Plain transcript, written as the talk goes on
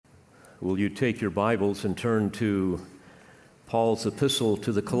Will you take your Bibles and turn to Paul's epistle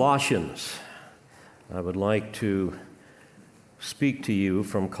to the Colossians? I would like to speak to you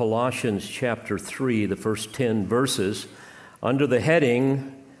from Colossians chapter 3, the first 10 verses, under the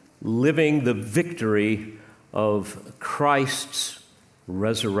heading, Living the Victory of Christ's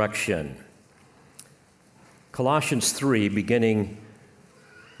Resurrection. Colossians 3, beginning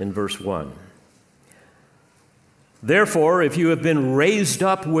in verse 1. Therefore, if you have been raised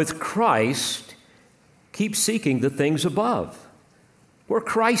up with Christ, keep seeking the things above, where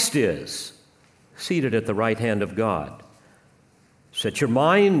Christ is, seated at the right hand of God. Set your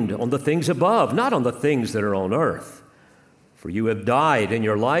mind on the things above, not on the things that are on earth. For you have died, and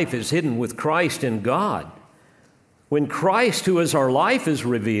your life is hidden with Christ in God. When Christ, who is our life, is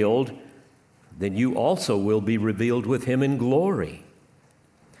revealed, then you also will be revealed with him in glory.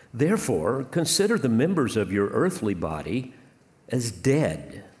 Therefore, consider the members of your earthly body as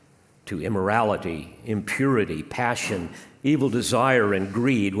dead to immorality, impurity, passion, evil desire, and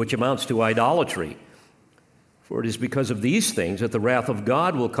greed, which amounts to idolatry. For it is because of these things that the wrath of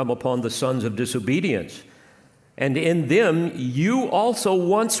God will come upon the sons of disobedience. And in them you also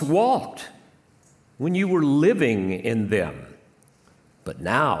once walked when you were living in them. But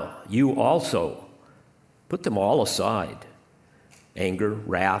now you also put them all aside. Anger,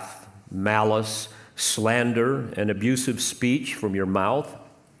 wrath, malice, slander, and abusive speech from your mouth.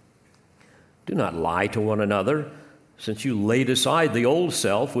 Do not lie to one another, since you laid aside the old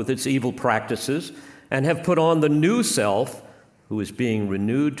self with its evil practices and have put on the new self, who is being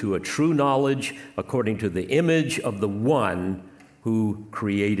renewed to a true knowledge according to the image of the one who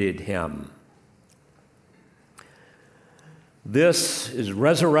created him. This is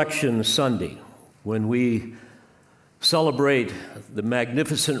Resurrection Sunday, when we celebrate the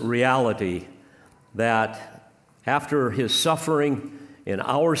magnificent reality that after his suffering in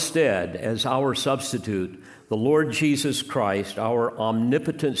our stead as our substitute, the Lord Jesus Christ, our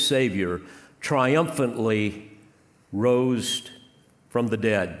omnipotent Savior, triumphantly rose from the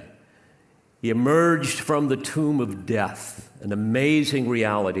dead. He emerged from the tomb of death, an amazing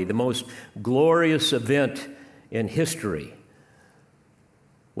reality, the most glorious event in history,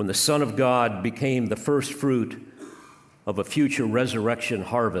 when the Son of God became the first fruit of a future resurrection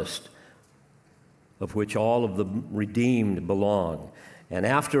harvest of which all of the redeemed belong. And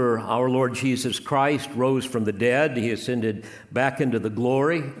after our Lord Jesus Christ rose from the dead, he ascended back into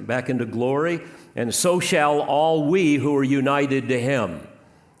glory, and so shall all we who are united to him.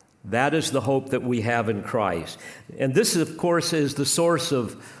 That is the hope that we have in Christ. And this, of course, is the source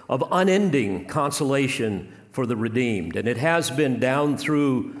of unending consolation for the redeemed. And it has been down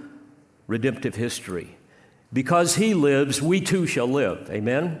through redemptive history. Because he lives, we too shall live.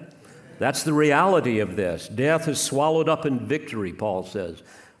 Amen? That's the reality of this. Death is swallowed up in victory, Paul says.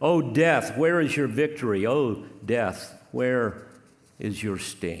 Oh, death, where is your victory? Oh, death, where is your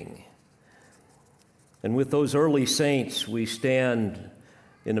sting? And with those early saints, we stand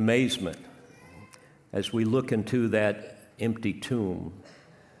in amazement as we look into that empty tomb.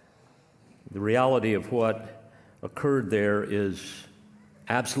 The reality of what occurred there is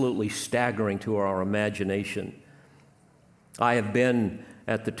absolutely staggering to our imagination. I have been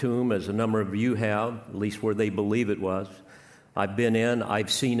at the tomb, as a number of you have, at least where they believe it was. I've been in,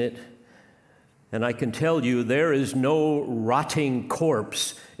 I've seen it, and I can tell you there is no rotting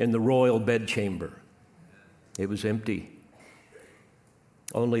corpse in the royal bedchamber. It was empty.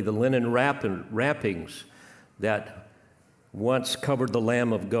 Only the linen wrappings that once covered the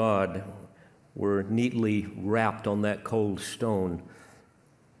Lamb of God were neatly wrapped on that cold stone.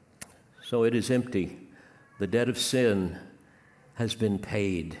 So it is empty. The debt of sin has been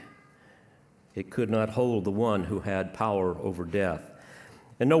paid. It could not hold the one who had power over death.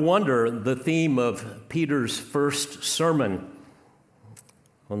 And no wonder the theme of Peter's first sermon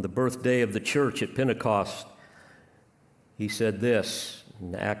on the birthday of the church at Pentecost, he said this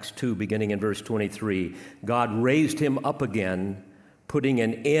in Acts 2, beginning in verse 23, God raised him up again, putting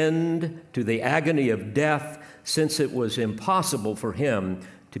an end to the agony of death, since it was impossible for him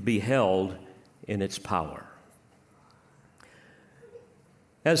to be held in its power.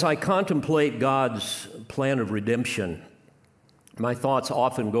 As I contemplate God's plan of redemption, my thoughts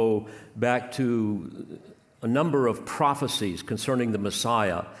often go back to a number of prophecies concerning the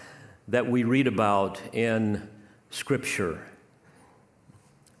Messiah that we read about in Scripture.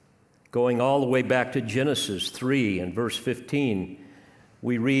 Going all the way back to Genesis 3 and verse 15,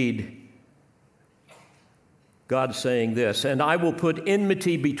 we read God saying this, and I will put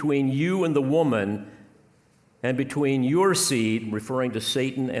enmity between you and the woman, and between your seed, referring to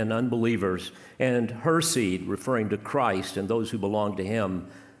Satan and unbelievers, and her seed, referring to Christ and those who belong to him.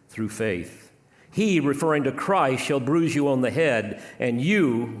 through faith. He, referring to Christ, shall bruise you on the head, and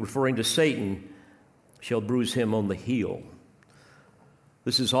you, referring to Satan, shall bruise him on the heel.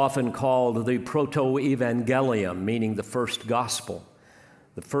 This is often called the proto-evangelium, meaning the first gospel,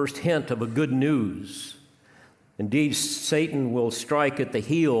 the first hint of a good news. Indeed, Satan will strike at the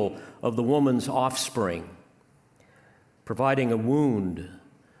heel of the woman's offspring, providing a wound,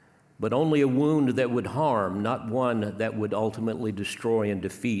 but only a wound that would harm, not one that would ultimately destroy and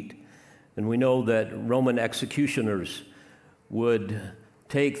defeat. And we know that Roman executioners would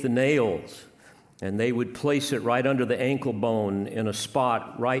take the nails and they would place it right under the ankle bone in a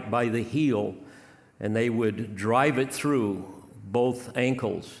spot right by the heel, and they would drive it through both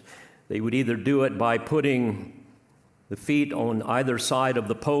ankles. They would either do it by putting the feet on either side of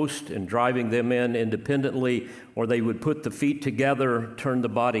the post and driving them in independently, or they would put the feet together, turn the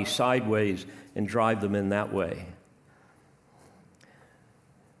body sideways, and drive them in that way.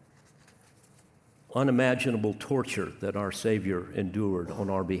 Unimaginable torture that our Savior endured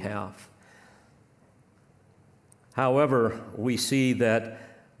on our behalf. However, we see that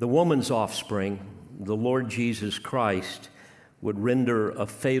the woman's offspring, the Lord Jesus Christ, would render a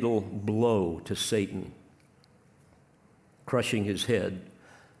fatal blow to Satan, crushing his head,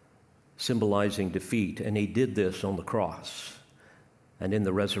 symbolizing defeat. And he did this on the cross and in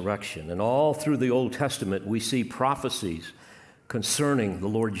the resurrection. And all through the Old Testament, we see prophecies concerning the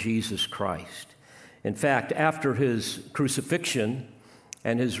Lord Jesus Christ. In fact, after his crucifixion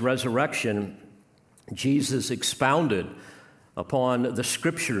and his resurrection, Jesus expounded upon the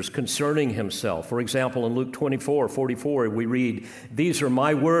scriptures concerning himself. For example, in Luke 24:44, we read, "These are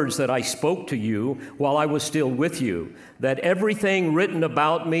my words that I spoke to you while I was still with you, that everything written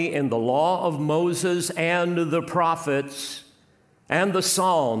about me in the law of Moses and the prophets and the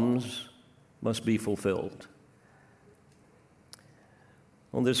Psalms must be fulfilled."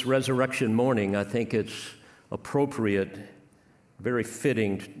 On this resurrection morning, I think it's appropriate, very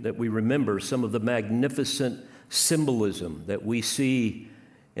fitting, that we remember some of the magnificent symbolism that we see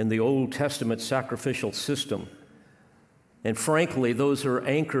in the Old Testament sacrificial system. And frankly, those are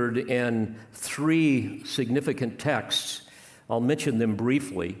anchored in three significant texts. I'll mention them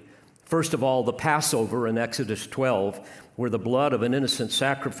briefly. First of all, the Passover in Exodus 12, where the blood of an innocent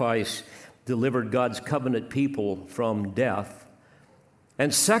sacrifice delivered God's covenant people from death.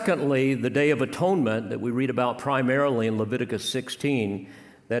 And secondly, the Day of Atonement that we read about primarily in Leviticus 16,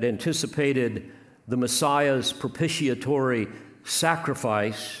 that anticipated the Messiah's propitiatory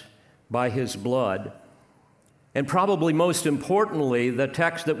sacrifice by his blood. And probably most importantly, the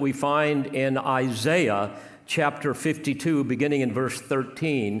text that we find in Isaiah chapter 52, beginning in verse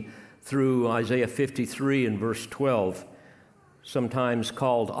 13 through Isaiah 53 and verse 12, sometimes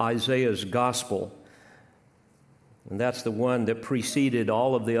called Isaiah's Gospel. And that's the one that preceded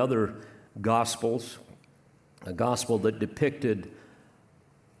all of the other Gospels, a gospel that depicted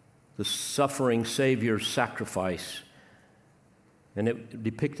the suffering Savior's sacrifice. And it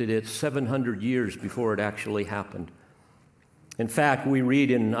depicted it 700 years before it actually happened. In fact, we read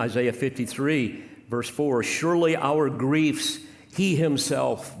in Isaiah 53, verse 4, "Surely our griefs he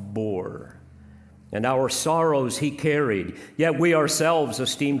himself bore, and our sorrows he carried. Yet we ourselves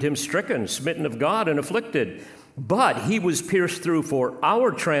esteemed him stricken, smitten of God, and afflicted. But he was pierced through for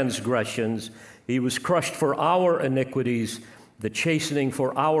our transgressions, he was crushed for our iniquities, the chastening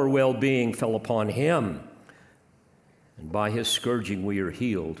for our well-being fell upon him, and by his scourging we are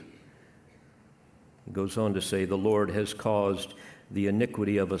healed." It goes on to say, "The Lord has caused the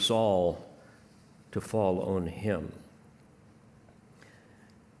iniquity of us all to fall on him."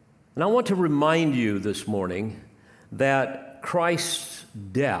 And I want to remind you this morning that Christ's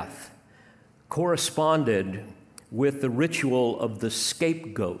death corresponded with the ritual of the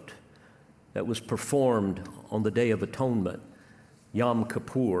scapegoat that was performed on the Day of Atonement, Yom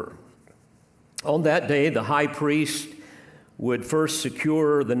Kippur. On that day, the high priest would first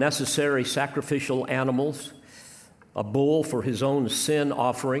secure the necessary sacrificial animals, a bull for his own sin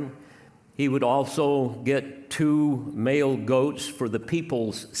offering. He would also get 2 male goats for the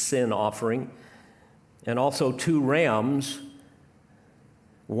people's sin offering, and also 2 rams,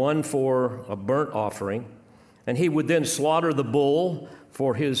 one for a burnt offering. And he would then slaughter the bull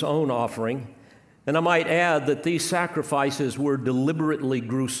for his own offering. And I might add that these sacrifices were deliberately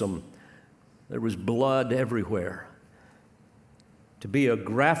gruesome. There was blood everywhere, to be a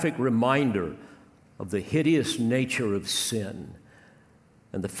graphic reminder of the hideous nature of sin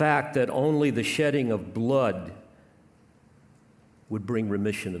and the fact that only the shedding of blood would bring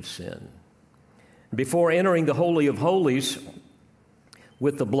remission of sin. Before entering the Holy of Holies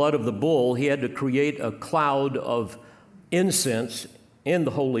with the blood of the bull, he had to create a cloud of incense in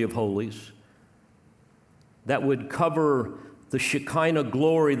the Holy of Holies that would cover the Shekinah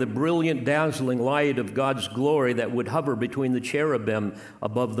glory, the brilliant, dazzling light of God's glory that would hover between the cherubim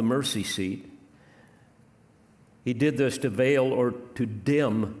above the mercy seat. He did this to veil or to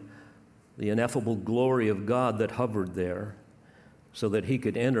dim the ineffable glory of God that hovered there so that he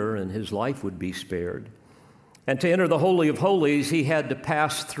could enter and his life would be spared. And to enter the Holy of Holies, he had to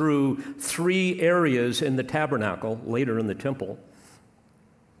pass through 3 areas in the tabernacle, later in the temple.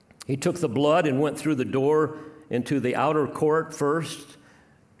 He took the blood and went through the door into the outer court first,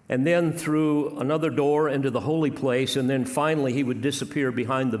 and then through another door into the holy place, and then finally he would disappear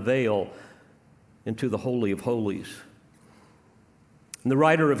behind the veil into the Holy of Holies. And the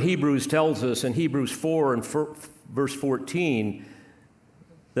writer of Hebrews tells us in Hebrews 4 and verse 14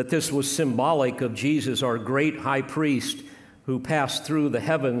 that this was symbolic of Jesus, our great high priest, who passed through the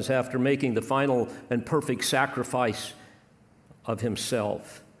heavens after making the final and perfect sacrifice of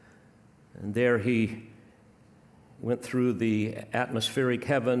himself. And there he went through the atmospheric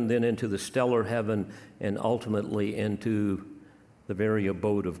heaven, then into the stellar heaven, and ultimately into the very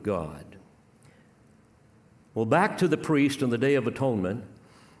abode of God. Well, back to the priest on the Day of Atonement.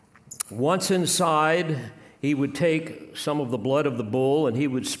 Once inside, he would take some of the blood of the bull and he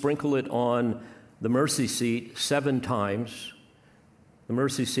would sprinkle it on the mercy seat 7 times, the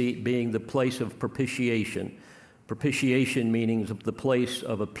mercy seat being the place of propitiation. Propitiation meaning the place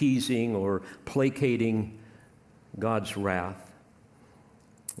of appeasing or placating God's wrath.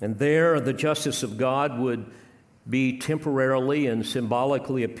 And there, the justice of God would be temporarily and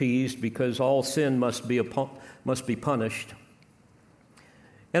symbolically appeased because all sin must be punished.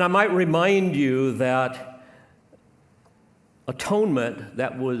 And I might remind you that atonement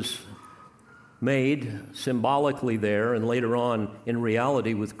that was made symbolically there and later on in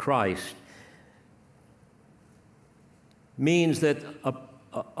reality with Christ means that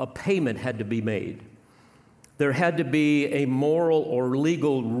a payment had to be made. There had to be a moral or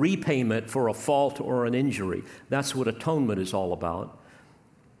legal repayment for a fault or an injury. That's what atonement is all about.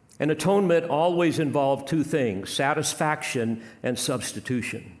 And atonement always involved 2 things, satisfaction and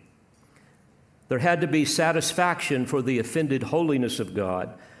substitution. There had to be satisfaction for the offended holiness of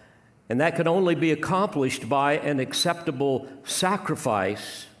God, and that could only be accomplished by an acceptable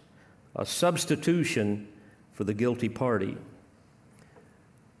sacrifice, a substitution for the guilty party.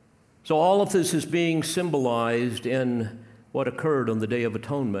 So all of this is being symbolized in what occurred on the Day of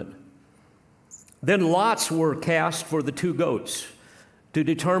Atonement. Then lots were cast for the 2 goats to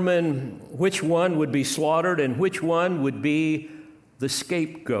determine which one would be slaughtered and which one would be the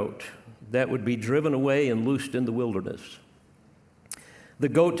scapegoat that would be driven away and loosed in the wilderness. The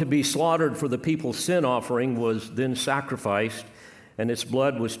goat to be slaughtered for the people's sin offering was then sacrificed, and its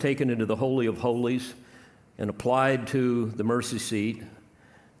blood was taken into the Holy of Holies and applied to the mercy seat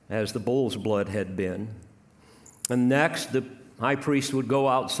as the bull's blood had been. And next, the high priest would go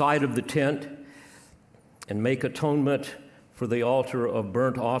outside of the tent and make atonement for the altar of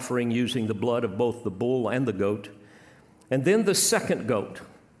burnt offering using the blood of both the bull and the goat. And then the second goat,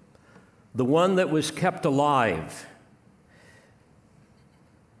 the one that was kept alive,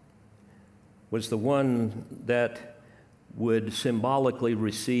 was the one that would symbolically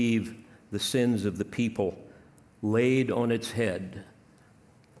receive the sins of the people laid on its head.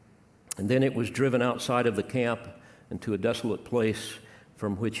 And then it was driven outside of the camp into a desolate place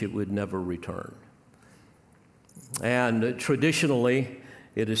from which it would never return. And traditionally,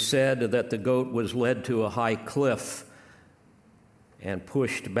 it is said that the goat was led to a high cliff and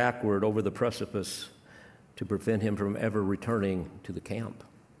pushed backward over the precipice to prevent him from ever returning to the camp.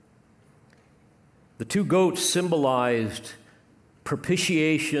 The 2 goats symbolized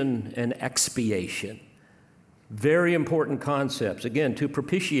propitiation and expiation. Very important concepts. Again, to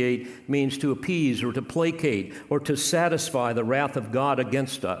propitiate means to appease or to placate or to satisfy the wrath of God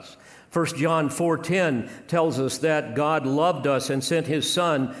against us. 1 John 4:10 tells us that God loved us and sent his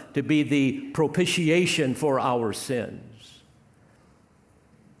Son to be the propitiation for our sins.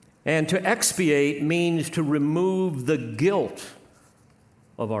 And to expiate means to remove the guilt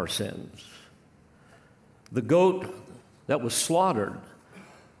of our sins. The goat that was slaughtered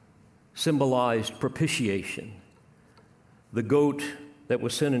symbolized propitiation. The goat that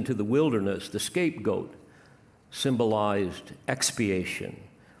was sent into the wilderness, the scapegoat, symbolized expiation,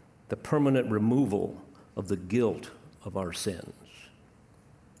 the permanent removal of the guilt of our sins.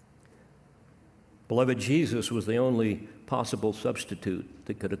 Beloved, Jesus was the only possible substitute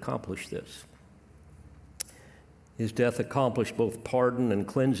that could accomplish this. His death accomplished both pardon and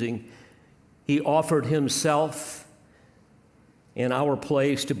cleansing. He offered himself in our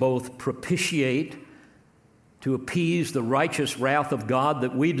place to both propitiate to appease the righteous wrath of God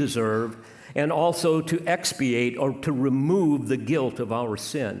that we deserve, and also to expiate or to remove the guilt of our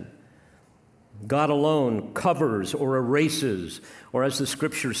sin. God alone covers or erases, or as the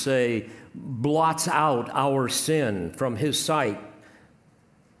scriptures say, blots out our sin from his sight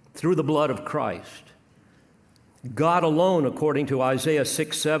through the blood of Christ. God alone, according to Isaiah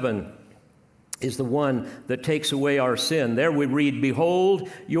 6:7, is the one that takes away our sin. There we read, "Behold,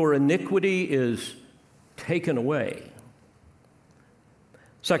 your iniquity is taken away."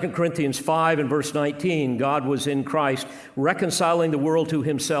 2 Corinthians 5 and verse 19, God was in Christ, reconciling the world to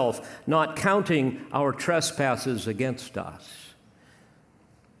himself, not counting our trespasses against us.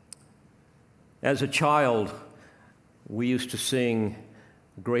 As a child, we used to sing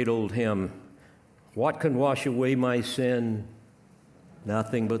a great old hymn, "What can wash away my sin?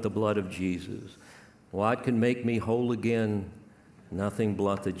 Nothing but the blood of Jesus. What can make me whole again? Nothing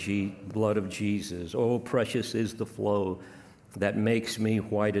but the blood of Jesus. Oh, precious is the flow that makes me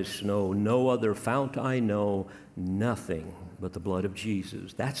white as snow. No other fount I know, nothing but the blood of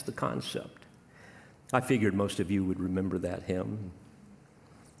Jesus." That's the concept. I figured most of you would remember that hymn.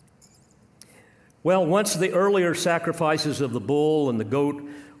 Well, once the earlier sacrifices of the bull and the goat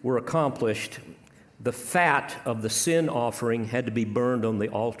were accomplished, the fat of the sin offering had to be burned on the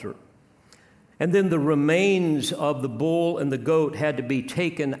altar. And then the remains of the bull and the goat had to be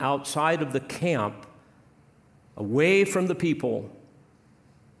taken outside of the camp, away from the people,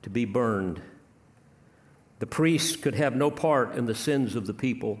 to be burned. The priests could have no part in the sins of the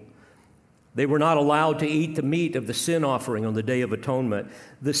people. They were not allowed to eat the meat of the sin offering on the Day of Atonement.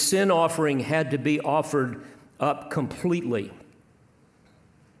 The sin offering had to be offered up completely.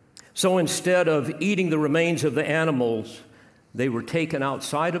 So instead of eating the remains of the animals, they were taken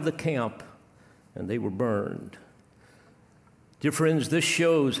outside of the camp and they were burned. Dear friends, this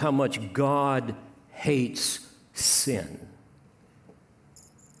shows how much God hates sin.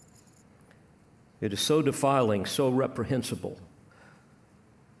 It is so defiling, so reprehensible,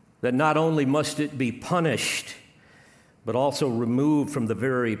 that not only must it be punished, but also removed from the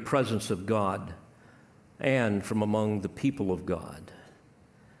very presence of God and from among the people of God.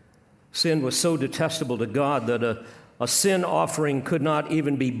 Sin was so detestable to God that a sin offering could not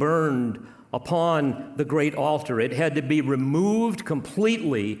even be burned upon the great altar. It had to be removed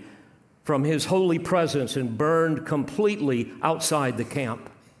completely from his holy presence and burned completely outside the camp.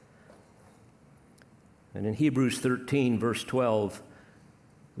 And in Hebrews 13, verse 12,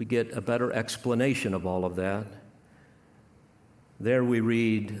 we get a better explanation of all of that. There we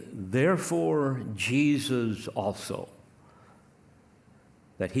read, "Therefore Jesus also,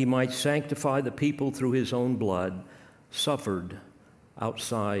 that he might sanctify the people through his own blood, suffered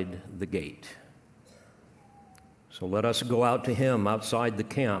outside the gate." So let us go out to him outside the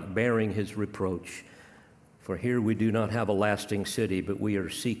camp, bearing his reproach. For here we do not have a lasting city, but we are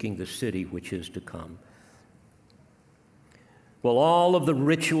seeking the city which is to come. Well, all of the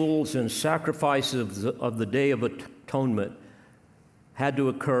rituals and sacrifices of the Day of Atonement had to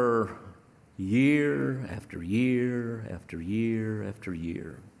occur year after year after year after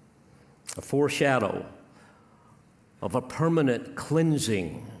year. A foreshadow of a permanent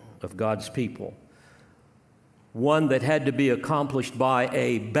cleansing of God's people. One that had to be accomplished by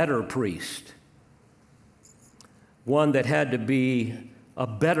a better priest. One that had to be a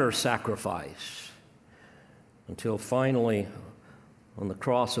better sacrifice. Until finally, on the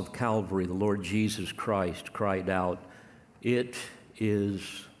cross of Calvary, the Lord Jesus Christ cried out, "It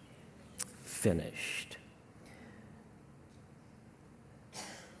is finished."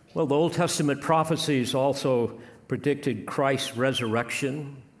 Well, the Old Testament prophecies also predicted Christ's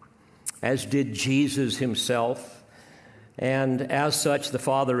resurrection, as did Jesus himself. And as such, the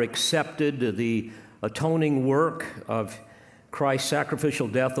Father accepted the atoning work of Christ's sacrificial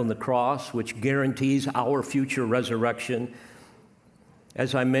death on the cross, which guarantees our future resurrection.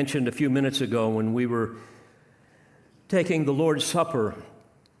 As I mentioned a few minutes ago when we were taking the Lord's Supper,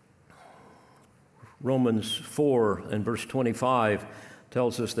 Romans 4 and verse 25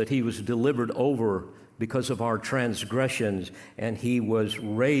 tells us that he was delivered over because of our transgressions, and he was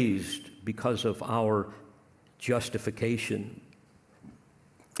raised because of our justification.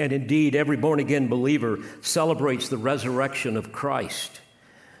 And indeed, every born-again believer celebrates the resurrection of Christ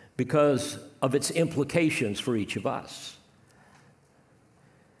because of its implications for each of us.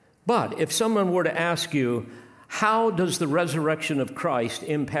 But if someone were to ask you, how does the resurrection of Christ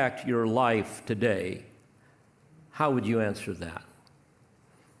impact your life today? How would you answer that?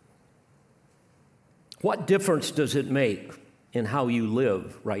 What difference does it make in how you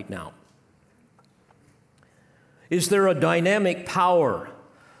live right now? Is there a dynamic power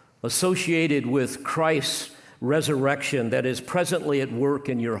associated with Christ's resurrection that is presently at work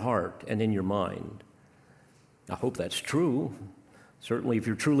in your heart and in your mind. I hope that's true. Certainly, if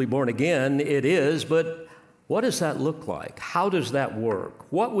you're truly born again, it is, but what does that look like? How does that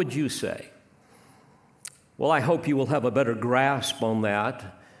work? What would you say? Well, I hope you will have a better grasp on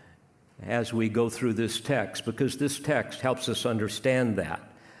that as we go through this text, because this text helps us understand that.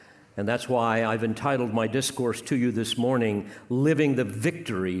 And that's why I've entitled my discourse to you this morning, Living the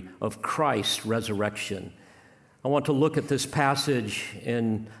Victory of Christ's Resurrection. I want to look at this passage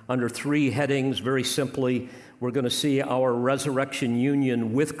under three headings. Very simply, we're going to see our resurrection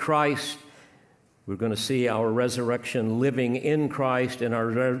union with Christ. We're going to see our resurrection living in Christ and our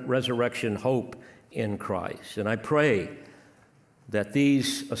resurrection hope in Christ. And I pray that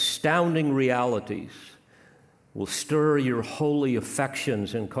these astounding realities will stir your holy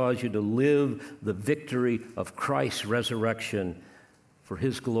affections and cause you to live the victory of Christ's resurrection for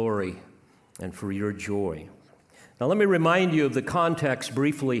His glory and for your joy. Now, let me remind you of the context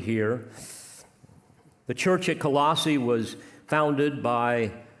briefly here. The church at Colossae was founded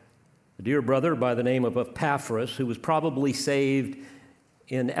by a dear brother by the name of Epaphras, who was probably saved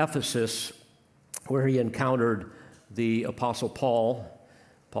in Ephesus, where he encountered the Apostle Paul.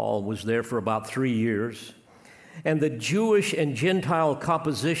 Paul was there for about 3 years. And the Jewish and Gentile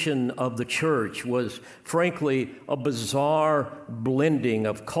composition of the church was, frankly, a bizarre blending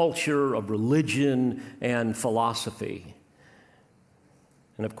of culture, of religion, and philosophy.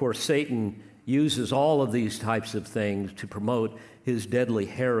 And of course, Satan uses all of these types of things to promote his deadly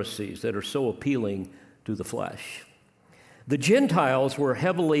heresies that are so appealing to the flesh. The Gentiles were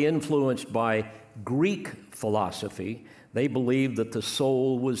heavily influenced by Greek philosophy. They believed that the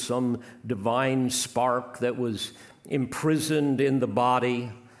soul was some divine spark that was imprisoned in the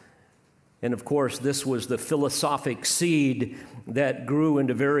body. And of course, this was the philosophic seed that grew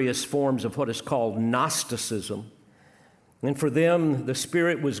into various forms of what is called Gnosticism. And for them, the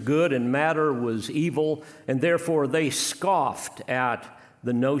spirit was good and matter was evil, and therefore they scoffed at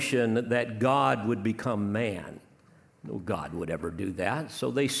the notion that God would become man. No God would ever do that, so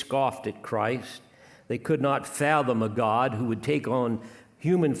they scoffed at Christ. They could not fathom a God who would take on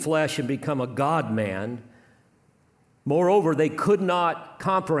human flesh and become a God-man. Moreover, they could not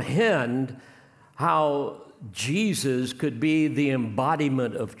comprehend how Jesus could be the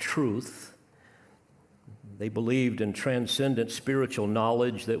embodiment of truth. They believed in transcendent spiritual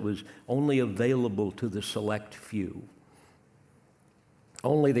knowledge that was only available to the select few.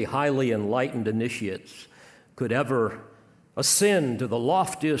 Only the highly enlightened initiates could ever ascend to the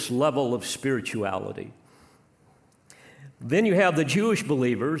loftiest level of spirituality. Then you have the Jewish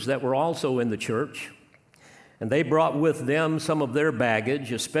believers that were also in the church, and they brought with them some of their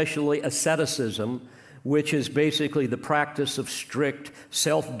baggage, especially asceticism, which is basically the practice of strict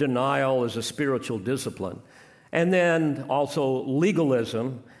self-denial as a spiritual discipline. And then also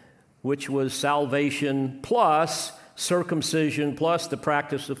legalism, which was salvation plus circumcision, plus the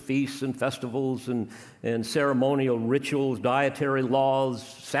practice of feasts and festivals and ceremonial rituals, dietary laws,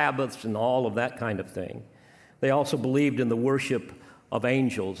 Sabbaths, and all of that kind of thing. They also believed in the worship of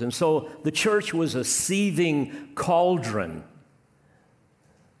angels. And so the church was a seething cauldron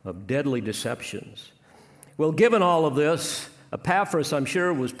of deadly deceptions. Well, given all of this, Epaphras, I'm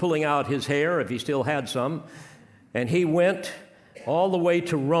sure, was pulling out his hair, if he still had some, and he went all the way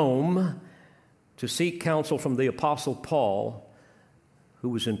to Rome to seek counsel from the Apostle Paul, who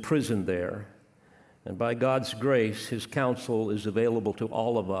was in prison there. And by God's grace, his counsel is available to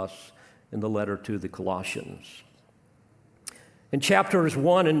all of us in the letter to the Colossians. In chapters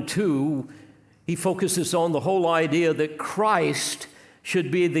 1 and 2, he focuses on the whole idea that Christ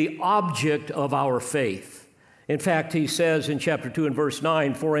should be the object of our faith. In fact, he says in chapter 2 and verse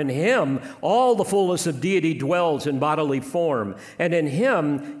 9, "For in him all the fullness of deity dwells in bodily form, and in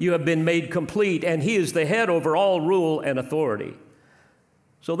him you have been made complete, and he is the head over all rule and authority."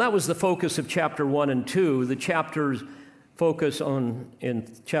 So that was the focus of chapter 1 and 2. The chapters focus on, in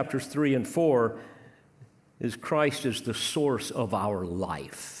chapters 3 and 4, is Christ is the source of our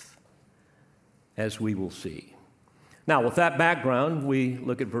life, as we will see. Now, with that background, we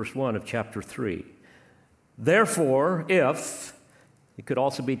look at verse 1 of chapter 3. Therefore, if, it could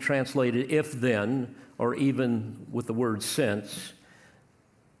also be translated if then, or even with the word since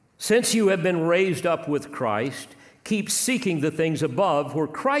you have been raised up with Christ, keep seeking the things above where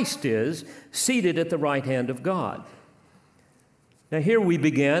Christ is, seated at the right hand of God. Now here we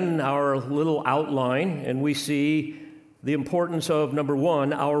begin our little outline, and we see the importance of, number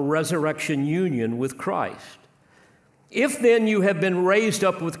one, our resurrection union with Christ. If then you have been raised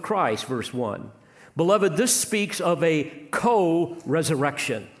up with Christ, verse 1. Beloved, this speaks of a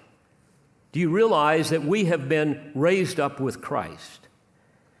co-resurrection. Do you realize that we have been raised up with Christ?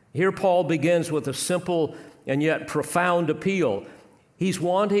 Here Paul begins with a simple and yet profound appeal. He's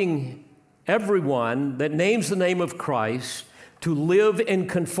wanting everyone that names the name of Christ to live in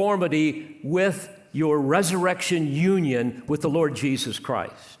conformity with your resurrection union with the Lord Jesus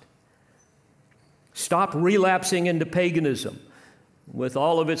Christ. Stop relapsing into paganism with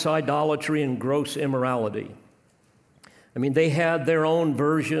all of its idolatry and gross immorality. I mean, they had their own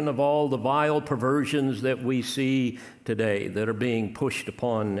version of all the vile perversions that we see today that are being pushed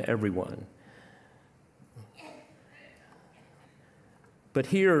upon everyone. But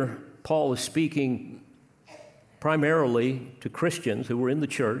here, Paul is speaking primarily to Christians who were in the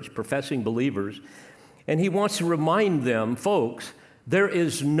church, professing believers, and he wants to remind them, folks, there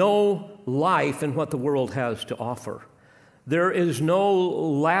is no life in what the world has to offer. There is no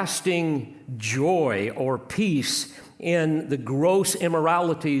lasting joy or peace in the gross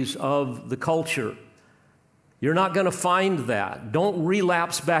immoralities of the culture. You're not going to find that. Don't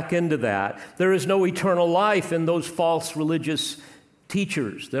relapse back into that. There is no eternal life in those false religious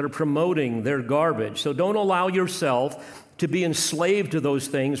teachers that are promoting their garbage. So don't allow yourself to be enslaved to those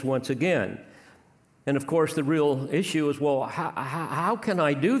things once again. And of course, the real issue is, well, how can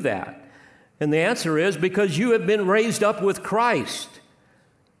I do that? And the answer is because you have been raised up with Christ.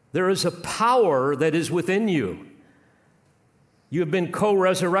 There is a power that is within you. You have been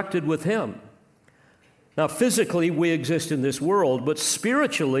co-resurrected with Him. Now, physically, we exist in this world, but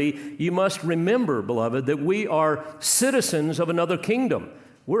spiritually, you must remember, beloved, that we are citizens of another kingdom.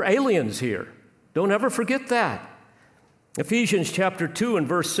 We're aliens here. Don't ever forget that. Ephesians chapter 2 and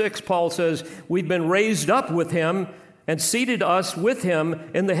verse 6, Paul says, we've been raised up with Him and seated us with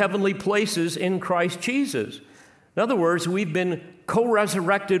Him in the heavenly places in Christ Jesus. In other words, we've been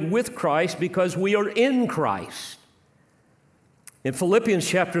co-resurrected with Christ because we are in Christ. In Philippians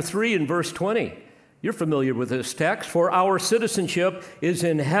chapter 3 and verse 20, you're familiar with this text, for our citizenship is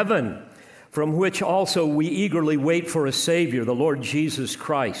in heaven, from which also we eagerly wait for a Savior, the Lord Jesus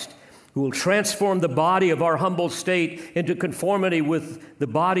Christ, who will transform the body of our humble state into conformity with the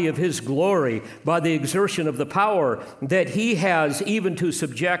body of His glory by the exertion of the power that He has even to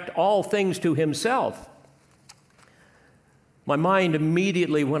subject all things to Himself. My mind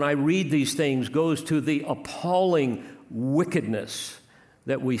immediately, when I read these things, goes to the appalling wickedness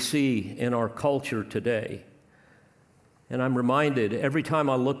that we see in our culture today. And I'm reminded every time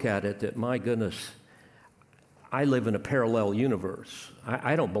I look at it that, my goodness, I live in a parallel universe.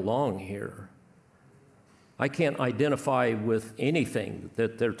 I don't belong here. I can't identify with anything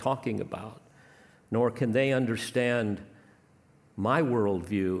that they're talking about, nor can they understand my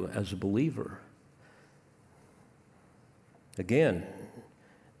worldview as a believer. Again,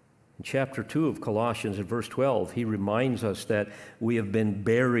 in chapter 2 of Colossians, in verse 12, he reminds us that we have been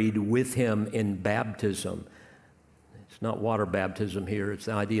buried with Him in baptism. It's not water baptism here. It's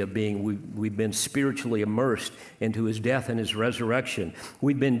the idea of we've been spiritually immersed into His death and His resurrection.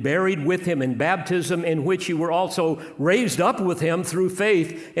 We've been buried with Him in baptism, in which you were also raised up with Him through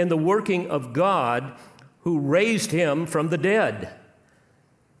faith in the working of God who raised Him from the dead.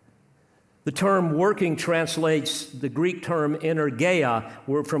 The term working translates the Greek term energeia,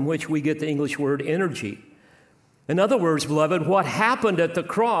 from which we get the English word energy. In other words, beloved, what happened at the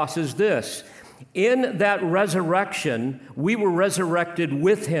cross is this. In that resurrection, we were resurrected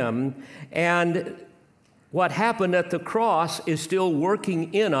with Him, and what happened at the cross is still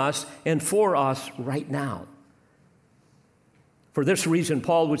working in us and for us right now. For this reason,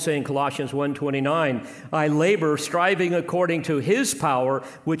 Paul would say in Colossians 1:29, I labor, striving according to His power,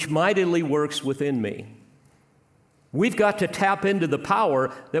 which mightily works within me. We've got to tap into the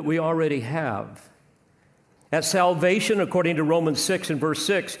power that we already have. At salvation, according to Romans 6 and verse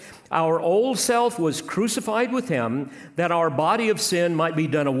 6, our old self was crucified with Him, that our body of sin might be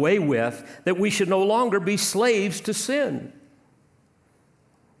done away with, that we should no longer be slaves to sin.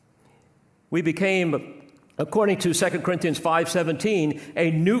 We became, according to 2 Corinthians 5:17, a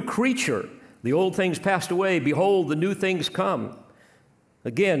new creature. The old things passed away. Behold, the new things come.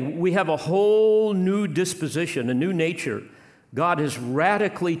 Again, we have a whole new disposition, a new nature. God has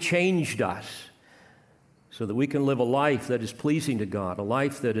radically changed us so that we can live a life that is pleasing to God, a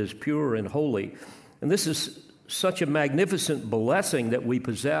life that is pure and holy. And this is such a magnificent blessing that we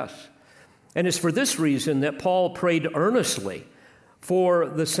possess. And it's for this reason that Paul prayed earnestly for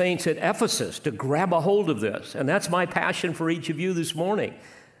the saints at Ephesus to grab a hold of this. And that's my passion for each of you this morning. I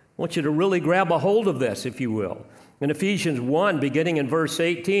want you to really grab a hold of this, if you will. In Ephesians 1, beginning in verse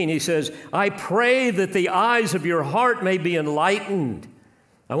 18, he says, I pray that the eyes of your heart may be enlightened.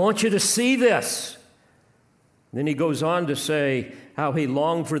 I want you to see this. Then he goes on to say, how he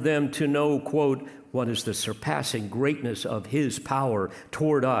longed for them to know, quote, what is the surpassing greatness of his power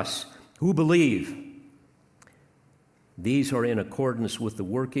toward us who believe. These are in accordance with the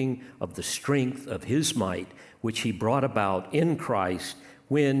working of the strength of his might, which he brought about in Christ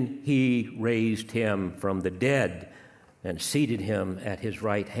when he raised him from the dead and seated him at his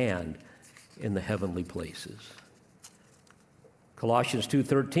right hand in the heavenly places. Colossians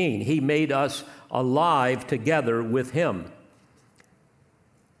 2:13, he made us alive together with him.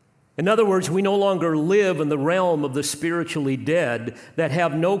 In other words, we no longer live in the realm of the spiritually dead that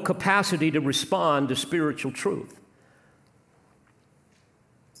have no capacity to respond to spiritual truth.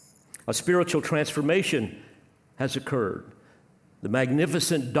 A spiritual transformation has occurred. The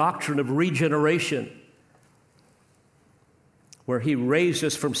magnificent doctrine of regeneration, where he raised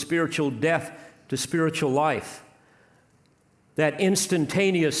us from spiritual death to spiritual life. That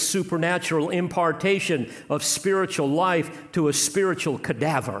instantaneous supernatural impartation of spiritual life to a spiritual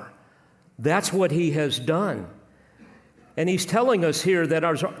cadaver. That's what he has done. And he's telling us here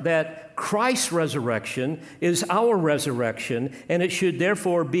that Christ's resurrection is our resurrection, and it should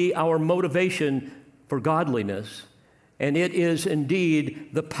therefore be our motivation for godliness. And it is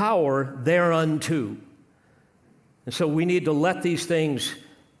indeed the power thereunto. And so we need to let these things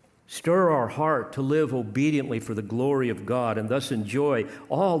stir our heart to live obediently for the glory of God and thus enjoy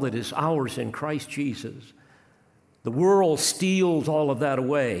all that is ours in Christ Jesus. The world steals all of that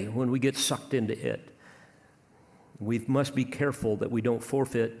away when we get sucked into it. We must be careful that we don't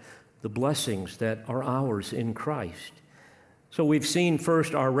forfeit the blessings that are ours in Christ. So we've seen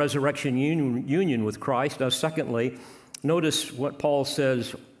first our resurrection union with Christ. Now, secondly, notice what Paul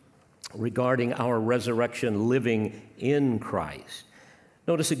says regarding our resurrection living in Christ.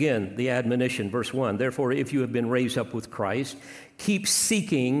 Notice again the admonition, verse 1. Therefore, if you have been raised up with Christ, keep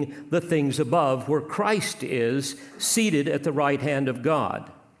seeking the things above where Christ is seated at the right hand of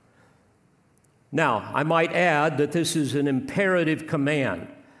God. Now, I might add that this is an imperative command.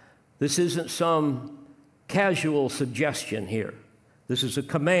 This isn't some casual suggestion here. This is a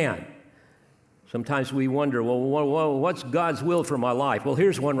command. Sometimes we wonder, well, what's God's will for my life? Well,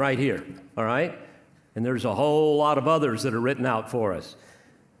 here's one right here, all right? And there's a whole lot of others that are written out for us.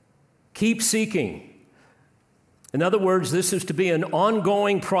 Keep seeking. In other words, this is to be an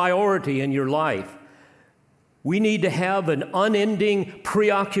ongoing priority in your life. We need to have an unending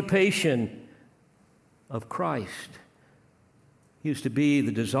preoccupation of Christ. He used to be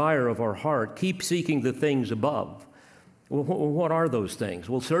the desire of our heart. Keep seeking the things above. Well, what are those things?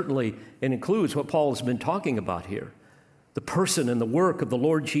 Well, certainly it includes what Paul has been talking about here. The person and the work of the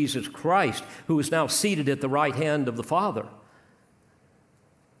Lord Jesus Christ, who is now seated at the right hand of the Father.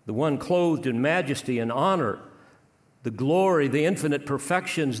 The one clothed in majesty and honor, the glory, the infinite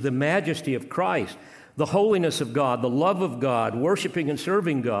perfections, the majesty of Christ, the holiness of God, the love of God, worshiping and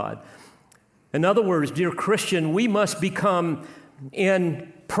serving God. In other words, dear Christian, we must become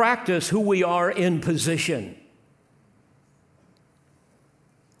in practice who we are in position.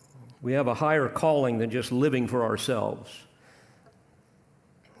 We have a higher calling than just living for ourselves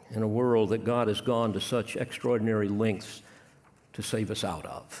in a world that God has gone to such extraordinary lengths to save us out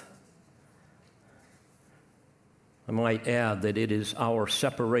of. I might add that it is our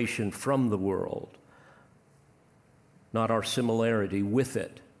separation from the world, not our similarity with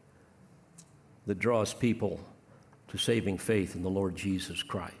it, that draws people to saving faith in the Lord Jesus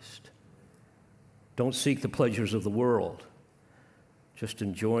Christ. Don't seek the pleasures of the world. Just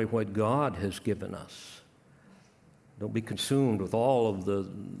enjoy what God has given us. Don't be consumed with all of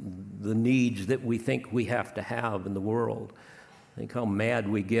the needs that we think we have to have in the world. Think how mad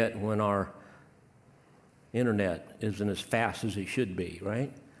we get when our internet isn't as fast as it should be,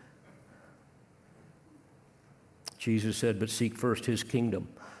 right? Jesus said, but seek first his kingdom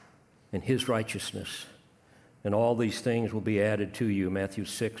and his righteousness, and all these things will be added to you, Matthew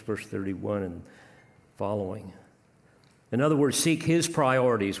 6, verse 31 and following. In other words, seek his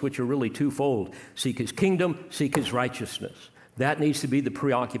priorities, which are really twofold. Seek his kingdom, seek his righteousness. That needs to be the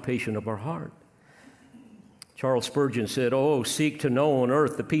preoccupation of our heart. Charles Spurgeon said, oh, seek to know on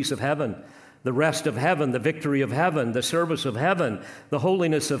earth the peace of heaven, the rest of heaven, the victory of heaven, the service of heaven, the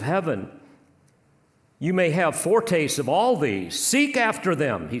holiness of heaven. You may have foretastes of all these. Seek after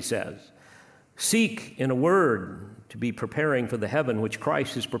them, he says. Seek, in a word, to be preparing for the heaven which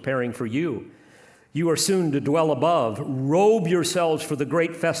Christ is preparing for you. You are soon to dwell above. Robe yourselves for the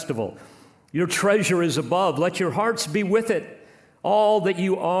great festival. Your treasure is above. Let your hearts be with it. All that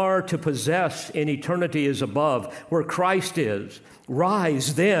you are to possess in eternity is above, where Christ is.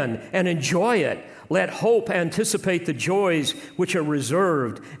 Rise then and enjoy it. Let hope anticipate the joys which are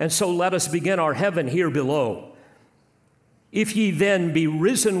reserved, and so let us begin our heaven here below. If ye then be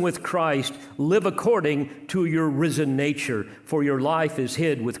risen with Christ, live according to your risen nature, for your life is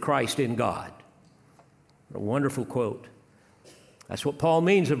hid with Christ in God. A wonderful quote. That's what Paul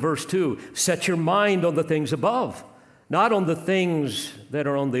means in verse 2. Set your mind on the things above, not on the things that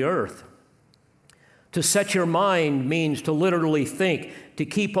are on the earth. To set your mind means to literally think, to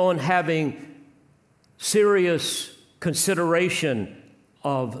keep on having serious consideration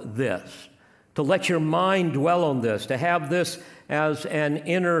of this, to let your mind dwell on this, to have this as an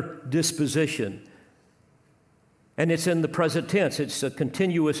inner disposition. And it's in the present tense. It's a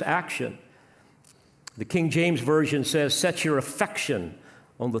continuous action. The King James Version says, set your affection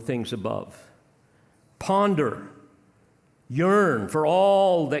on the things above. Ponder, yearn for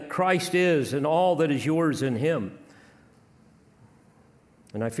all that Christ is and all that is yours in Him.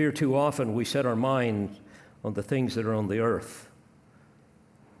 And I fear too often we set our minds on the things that are on the earth.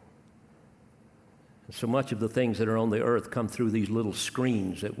 And so much of the things that are on the earth come through these little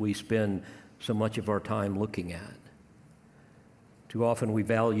screens that we spend so much of our time looking at. Too often we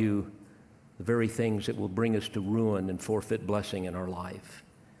value the very things that will bring us to ruin and forfeit blessing in our life.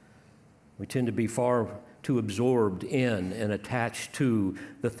 We tend to be far too absorbed in and attached to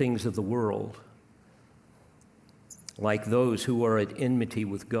the things of the world, like those who are at enmity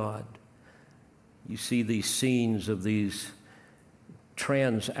with God. You see these scenes of these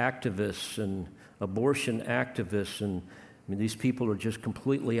trans activists and abortion activists, and these people are just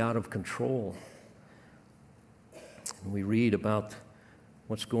completely out of control. And we read about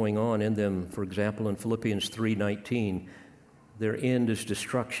what's going on in them. For example, in Philippians 3:19, their end is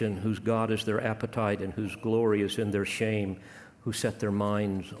destruction, whose God is their appetite, and whose glory is in their shame, who set their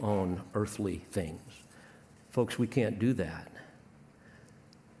minds on earthly things. Folks, we can't do that.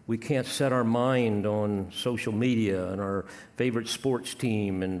 We can't set our mind on social media and our favorite sports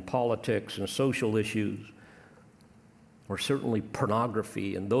team and politics and social issues, or certainly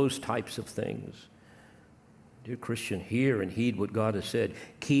pornography and those types of things. Dear Christian, hear and heed what God has said.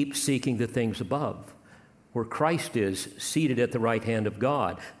 Keep seeking the things above, where Christ is seated at the right hand of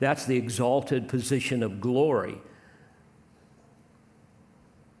God. That's the exalted position of glory.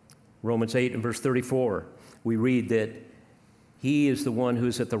 Romans 8 and verse 34, we read that He is the one who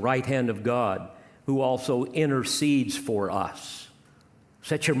is at the right hand of God, who also intercedes for us.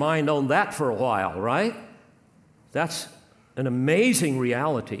 Set your mind on that for a while, right? That's an amazing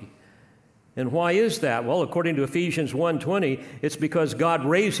reality. And why is that? Well, according to Ephesians 1:20, it's because God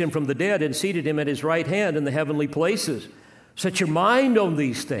raised Him from the dead and seated Him at His right hand in the heavenly places. Set your mind on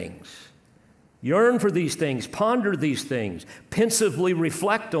these things. Yearn for these things. Ponder these things. Pensively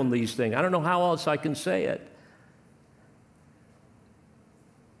reflect on these things. I don't know how else I can say it.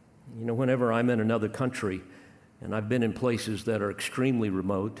 You know, whenever I'm in another country, and I've been in places that are extremely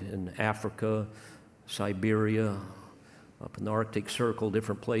remote, in Africa, Siberia, up in the Arctic Circle,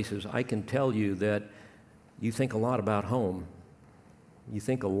 different places, I can tell you that you think a lot about home. You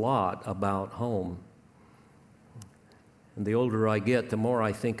think a lot about home. And the older I get, the more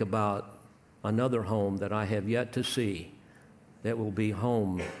I think about another home that I have yet to see that will be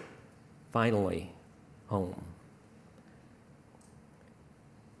home, finally home.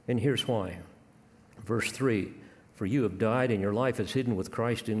 And here's why. Verse 3, for you have died and your life is hidden with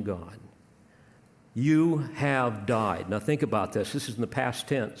Christ in God. You have died. Now think about this. This is in the past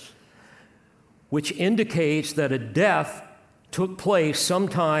tense, which indicates that a death took place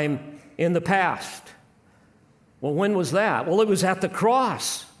sometime in the past. Well, when was that? Well, it was at the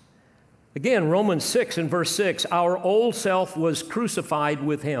cross. Again, Romans 6 and verse 6, our old self was crucified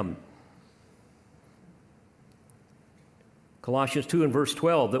with Him. Colossians 2 and verse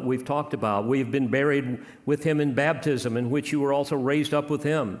 12 that we've talked about, we have been buried with Him in baptism, in which you were also raised up with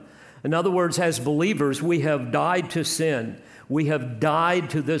Him. In other words, as believers, we have died to sin. We have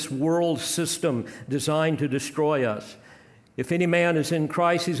died to this world system designed to destroy us. If any man is in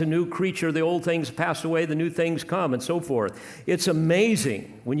Christ, he's a new creature. The old things pass away, the new things come, and so forth. It's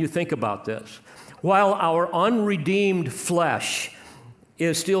amazing when you think about this. While our unredeemed flesh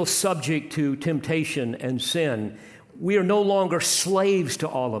is still subject to temptation and sin, we are no longer slaves to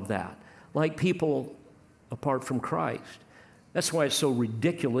all of that, like people apart from Christ. That's why it's so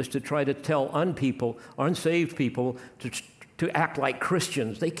ridiculous to try to tell unsaved people to act like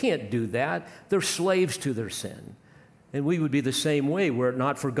Christians. They can't do that. They're slaves to their sin. And we would be the same way were it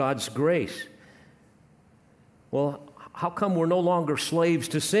not for God's grace. Well, how come we're no longer slaves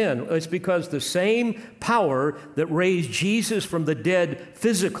to sin? It's because the same power that raised Jesus from the dead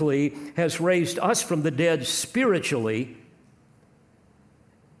physically has raised us from the dead spiritually.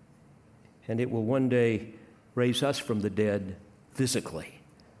 And it will one day raise us from the dead physically.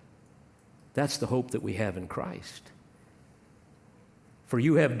 That's the hope that we have in Christ. For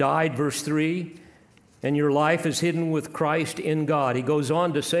you have died, verse 3, and your life is hidden with Christ in God. He goes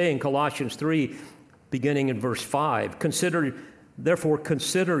on to say in Colossians 3, beginning in verse 5, therefore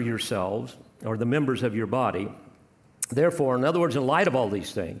consider yourselves, or the members of your body. Therefore, in other words, in light of all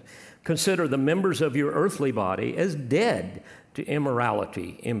these things, consider the members of your earthly body as dead to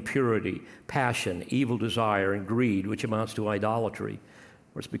immorality, impurity, passion, evil desire, and greed, which amounts to idolatry.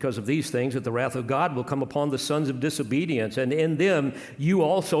 For it's because of these things that the wrath of God will come upon the sons of disobedience, and in them you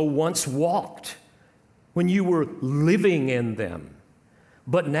also once walked when you were living in them.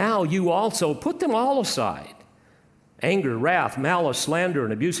 But now you also put them all aside. Anger, wrath, malice, slander,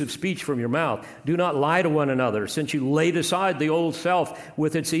 and abusive speech from your mouth. Do not lie to one another, since you laid aside the old self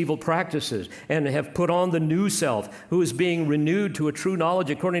with its evil practices, and have put on the new self, who is being renewed to a true knowledge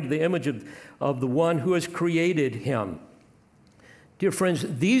according to the image of the one who has created him. Dear friends,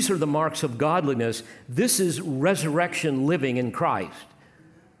 these are the marks of godliness. This is resurrection living in Christ.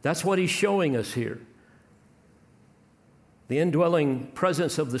 That's what he's showing us here. The indwelling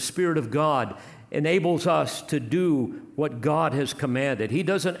presence of the Spirit of God enables us to do what God has commanded. He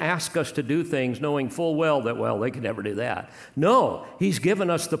doesn't ask us to do things knowing full well that, well, they can never do that. No, he's given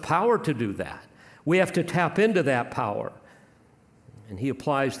us the power to do that. We have to tap into that power. And he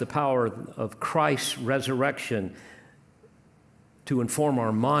applies the power of Christ's resurrection to inform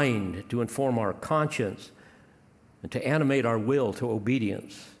our mind, to inform our conscience, and to animate our will to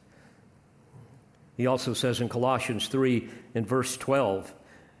obedience. He also says in Colossians 3 in verse 12,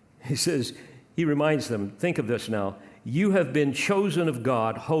 he reminds them, think of this now, you have been chosen of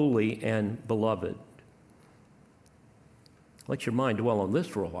God, holy and beloved. Let your mind dwell on this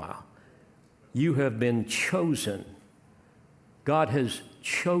for a while. You have been chosen. God has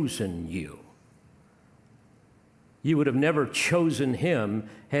chosen you. You would have never chosen him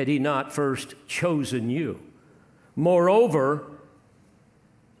had he not first chosen you. Moreover,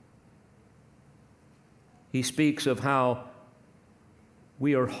 he speaks of how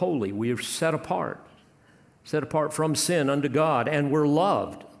we are holy, we are set apart from sin unto God, and we're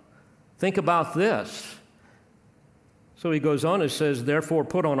loved. Think about this. So he goes on and says, therefore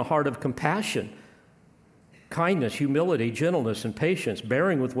put on a heart of compassion, kindness, humility, gentleness, and patience,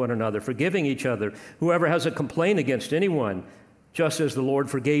 bearing with one another, forgiving each other. Whoever has a complaint against anyone, just as the Lord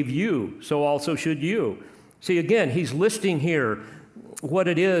forgave you, so also should you. See, again, he's listing here what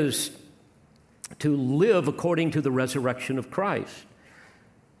it is to live according to the resurrection of Christ.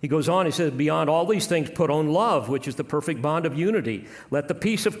 He goes on, he says, beyond all these things, put on love, which is the perfect bond of unity. Let the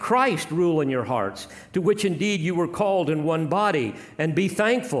peace of Christ rule in your hearts, to which indeed you were called in one body, and be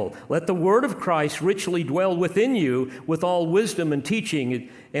thankful. Let the word of Christ richly dwell within you with all wisdom and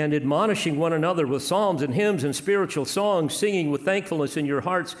teaching, and admonishing one another with psalms and hymns and spiritual songs, singing with thankfulness in your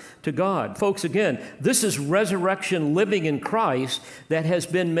hearts to God. Folks, again, this is resurrection living in Christ that has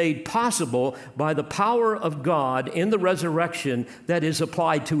been made possible by the power of God in the resurrection that is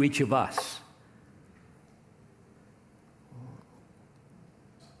applied to each of us.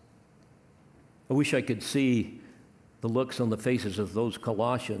 I wish I could see the looks on the faces of those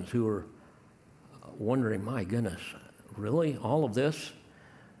Colossians who are wondering, my goodness, really? All of this?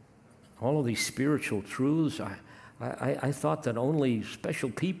 All of these spiritual truths? I thought that only special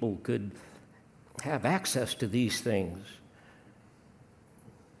people could have access to these things.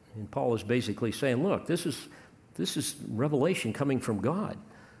 And Paul is basically saying, look, this is revelation coming from God.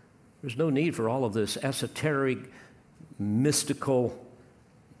 There's no need for all of this esoteric, mystical,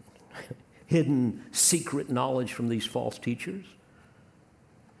 hidden, secret knowledge from these false teachers.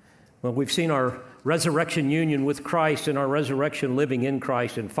 Well, we've seen our resurrection union with Christ and our resurrection living in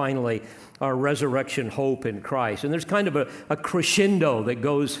Christ, and finally, our resurrection hope in Christ. And there's kind of a crescendo that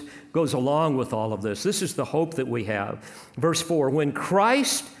goes along with all of this. This is the hope that we have. Verse 4, when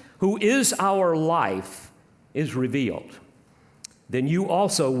Christ, who is our life, is revealed, then you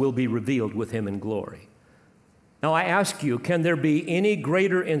also will be revealed with him in glory. Now I ask you, can there be any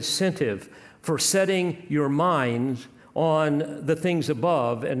greater incentive for setting your minds on the things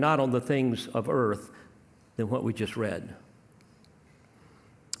above and not on the things of earth than what we just read?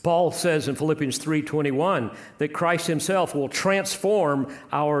 Paul says in Philippians 3:21 that Christ himself will transform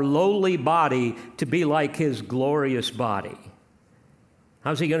our lowly body to be like his glorious body.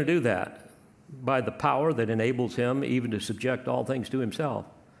 How's he going to do that? By the power that enables him even to subject all things to himself.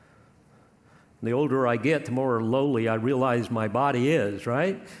 The older I get, the more lowly I realize my body is,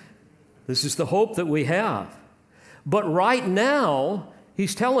 right? This is the hope that we have. But right now,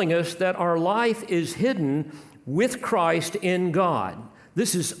 he's telling us that our life is hidden with Christ in God.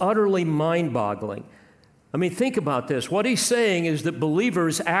 This is utterly mind-boggling. I mean, think about this. What he's saying is that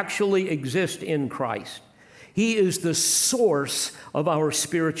believers actually exist in Christ. He is the source of our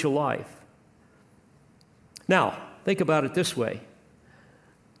spiritual life. Now, think about it this way.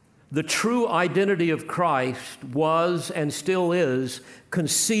 The true identity of Christ was and still is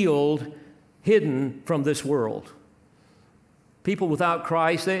concealed, hidden from this world. People without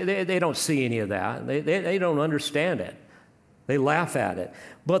Christ, they don't see any of that. They don't understand it. They laugh at it.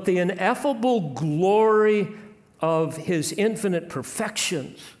 But the ineffable glory of His infinite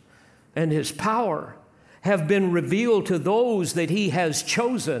perfections and His power have been revealed to those that He has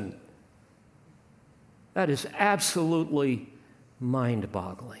chosen. That is absolutely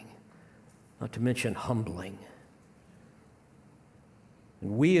mind-boggling, not to mention humbling.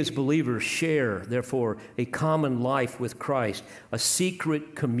 And we as believers share, therefore, a common life with Christ, a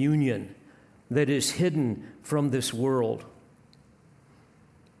secret communion that is hidden from this world.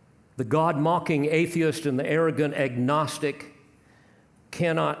 The God-mocking atheist and the arrogant agnostic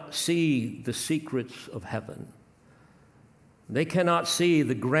cannot see the secrets of heaven. They cannot see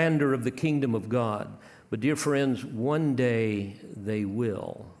the grandeur of the kingdom of God. But dear friends, one day they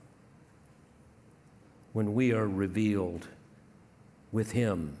will, when we are revealed with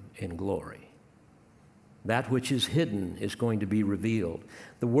Him in glory. That which is hidden is going to be revealed.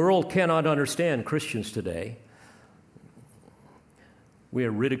 The world cannot understand Christians today. We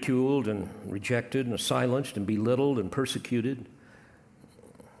are ridiculed and rejected and silenced and belittled and persecuted.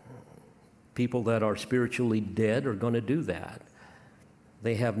 People that are spiritually dead are going to do that.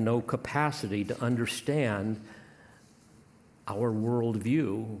 They have no capacity to understand our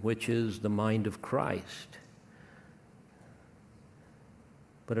worldview, which is the mind of Christ.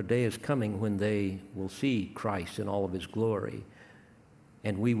 But a day is coming when they will see Christ in all of His glory,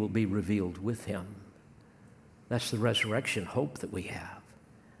 and we will be revealed with Him. That's the resurrection hope that we have.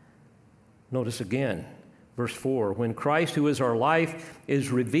 Notice again, verse 4, when Christ, who is our life, is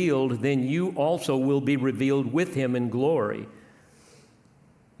revealed, then you also will be revealed with Him in glory.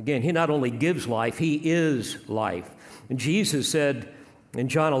 Again, He not only gives life, He is life. And Jesus said in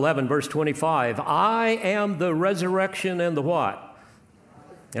John 11, verse 25, I am the resurrection and the what?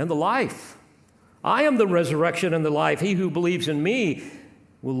 And the life. I am the resurrection and the life. He who believes in me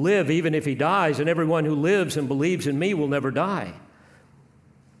will live even if he dies, and everyone who lives and believes in me will never die.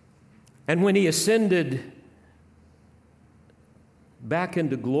 And when He ascended back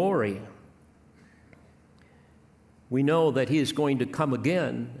into glory, we know that He is going to come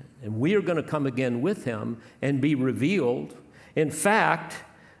again, and we are going to come again with Him and be revealed. In fact,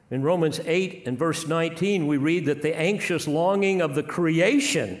 in Romans 8 and verse 19, we read that the anxious longing of the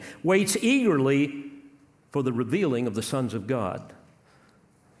creation waits eagerly for the revealing of the sons of God.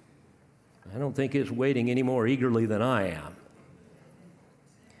 I don't think it's waiting any more eagerly than I am.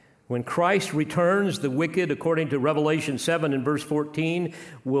 When Christ returns, the wicked, according to Revelation 7 and verse 14,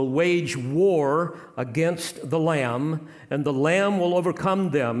 will wage war against the Lamb, and the Lamb will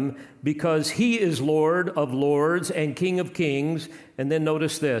overcome them because He is Lord of lords and King of kings. And then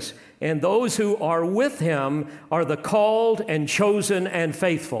notice this, and those who are with Him are the called and chosen and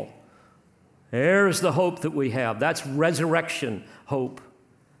faithful. There's the hope that we have. That's resurrection hope.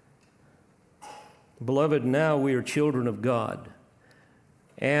 Beloved, now we are children of God.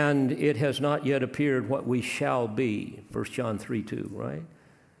 And it has not yet appeared what we shall be, 1 John 3:2, right?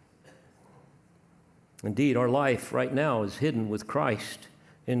 Indeed, our life right now is hidden with Christ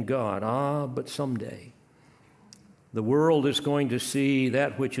in God. But someday the world is going to see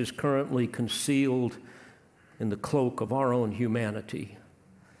that which is currently concealed in the cloak of our own humanity.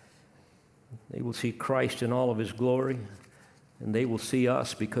 They will see Christ in all of His glory, and they will see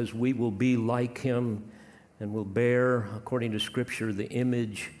us because we will be like Him and will bear, according to Scripture, the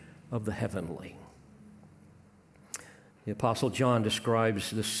image of the heavenly. The Apostle John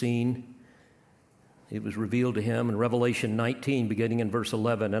describes this scene. It was revealed to him in Revelation 19, beginning in verse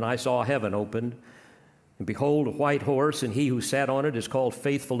 11. And I saw heaven opened, and behold, a white horse, and He who sat on it is called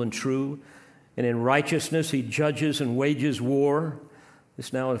Faithful and True. And in righteousness He judges and wages war.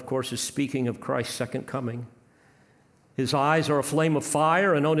 This now, of course, is speaking of Christ's second coming. His eyes are a flame of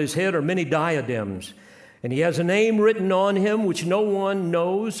fire, and on His head are many diadems. And He has a name written on Him which no one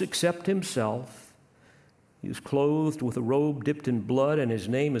knows except Himself. He is clothed with a robe dipped in blood, and His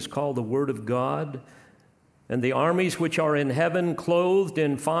name is called the Word of God. And the armies which are in heaven, clothed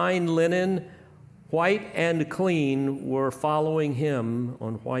in fine linen, white and clean, were following Him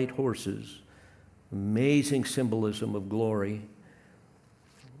on white horses. Amazing symbolism of glory.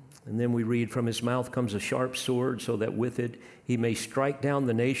 And then we read, from His mouth comes a sharp sword, so that with it He may strike down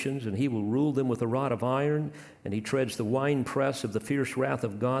the nations, and He will rule them with a rod of iron, and He treads the winepress of the fierce wrath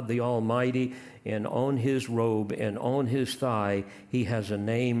of God the Almighty. And on His robe and on His thigh He has a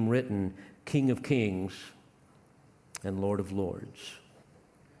name written, King of Kings and Lord of Lords.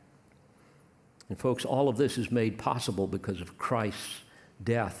 And folks, all of this is made possible because of Christ's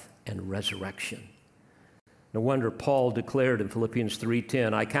death and resurrection. No wonder Paul declared in Philippians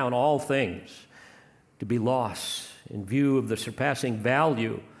 3:10, I count all things to be loss in view of the surpassing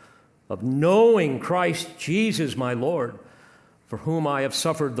value of knowing Christ Jesus my Lord, for whom I have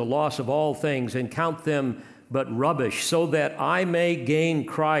suffered the loss of all things, and count them but rubbish, so that I may gain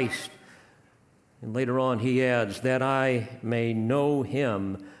Christ. And later on he adds, that I may know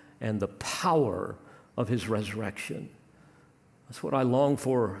him and the power of his resurrection. That's what I long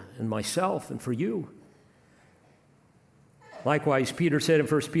for in myself and for you. Likewise, Peter said in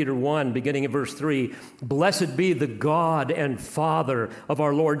 1 Peter 1, beginning in verse 3, Blessed be the God and Father of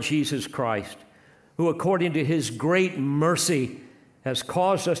our Lord Jesus Christ, who according to his great mercy has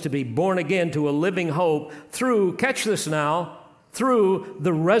caused us to be born again to a living hope through, catch this now, through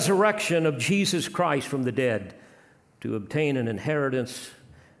the resurrection of Jesus Christ from the dead, to obtain an inheritance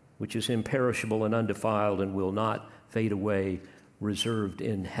which is imperishable and undefiled and will not fade away, reserved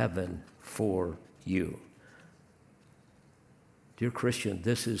in heaven for you. Dear Christian,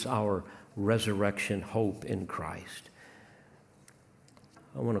 this is our resurrection hope in Christ.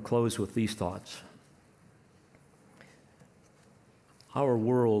 I want to close with these thoughts. Our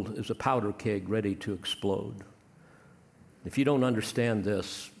world is a powder keg ready to explode. If you don't understand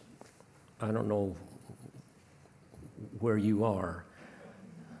this, I don't know where you are.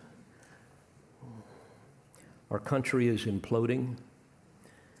 Our country is imploding.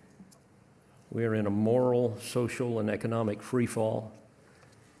 We are in a moral, social, and economic freefall.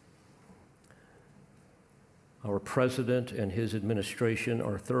 Our president and his administration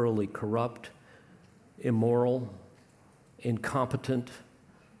are thoroughly corrupt, immoral, incompetent,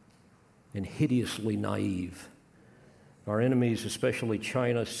 and hideously naive. Our enemies, especially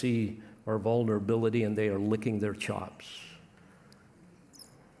China, see our vulnerability and they are licking their chops.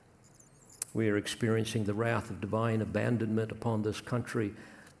 We are experiencing the wrath of divine abandonment upon this country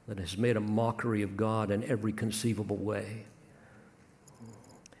that has made a mockery of God in every conceivable way.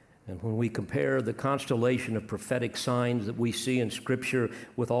 And when we compare the constellation of prophetic signs that we see in Scripture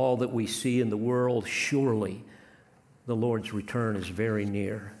with all that we see in the world, surely the Lord's return is very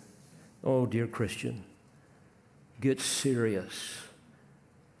near. Oh, dear Christian, get serious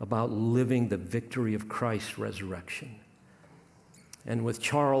about living the victory of Christ's resurrection. And with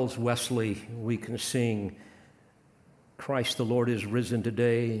Charles Wesley, we can sing, Christ the Lord is risen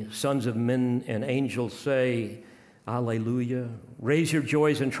today. Sons of men and angels say, Alleluia. Raise your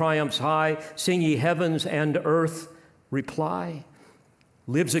joys and triumphs high. Sing ye heavens and earth reply.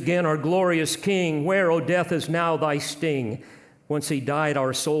 Lives again our glorious King. Where, O death, is now thy sting? Once he died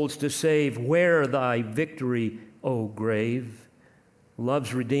our souls to save. Where thy victory, O grave?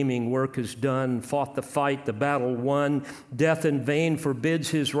 Love's redeeming work is done, fought the fight, the battle won. Death in vain forbids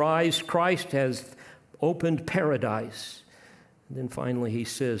his rise. Christ has opened paradise. And then finally he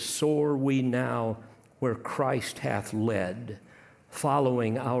says, soar we now where Christ hath led,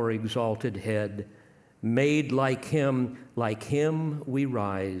 following our exalted head. Made like him we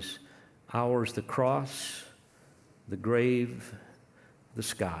rise. Ours the cross, the grave, the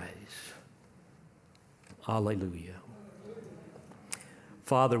skies. Alleluia.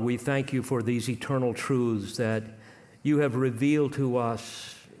 Father, we thank you for these eternal truths that you have revealed to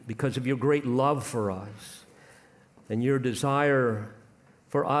us because of your great love for us and your desire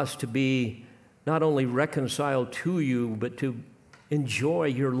for us to be not only reconciled to you, but to enjoy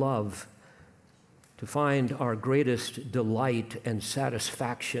your love, to find our greatest delight and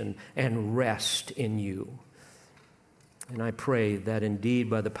satisfaction and rest in you. And I pray that indeed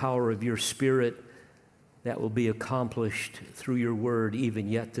by the power of your Spirit, that will be accomplished through your word even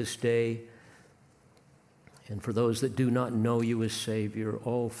yet this day. And for those that do not know you as Savior,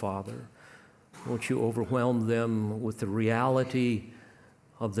 oh Father, won't you overwhelm them with the reality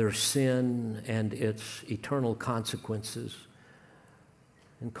of their sin and its eternal consequences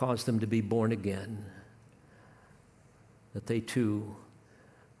and cause them to be born again, that they too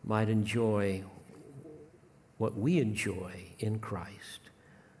might enjoy what we enjoy in Christ,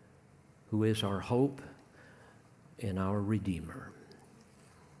 who is our hope and our Redeemer.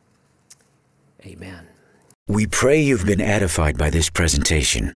 Amen. We pray you've been edified by this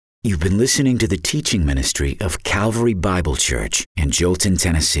presentation. You've been listening to the teaching ministry of Calvary Bible Church in Jolton,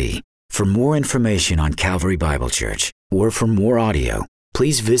 Tennessee. For more information on Calvary Bible Church or for more audio,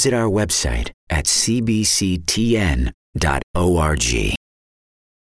 please visit our website at cbctn.org.